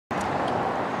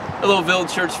Hello,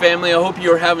 Village Church family. I hope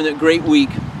you're having a great week.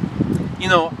 You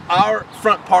know, our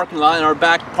front parking lot and our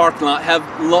back parking lot have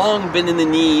long been in the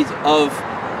need of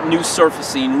new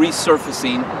surfacing,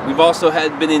 resurfacing. We've also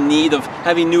been in need of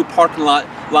having new parking lot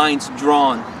lines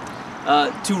drawn.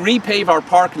 To repave our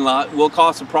parking lot will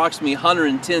cost approximately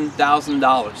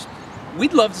 $110,000.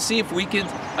 We'd love to see if we could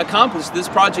accomplish this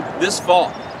project this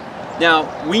fall.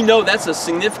 Now, we know that's a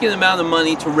significant amount of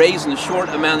money to raise in a short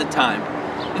amount of time.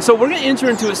 And so we're going to enter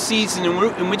into a season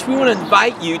in which we want to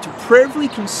invite you to prayerfully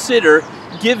consider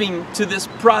giving to this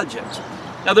project.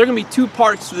 Now, there are going to be two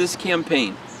parts to this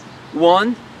campaign.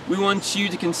 One, we want you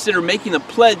to consider making a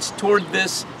pledge toward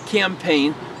this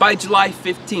campaign by July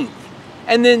 15th.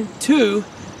 And then two,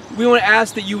 we want to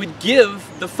ask that you would give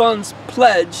the funds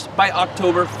pledged by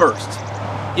October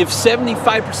 1st. If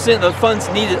 75% of the funds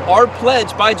needed are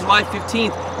pledged by July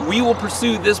 15th, we will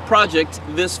pursue this project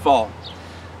this fall.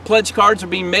 Pledge cards are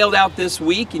being mailed out this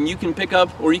week, and you can pick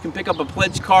up a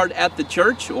pledge card at the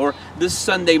church or this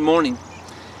Sunday morning.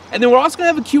 And then we're also going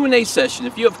to have a Q&A session.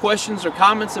 If you have questions or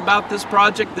comments about this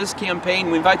project, this campaign,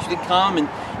 we invite you to come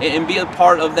and be a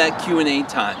part of that Q&A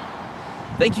time.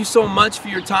 Thank you so much for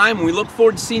your time. We look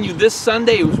forward to seeing you this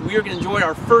Sunday. We are going to enjoy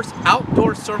our first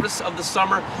outdoor service of the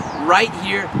summer right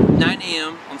here, 9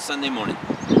 a.m. on Sunday morning.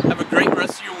 Have a great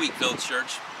rest of your week, Village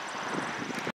Church.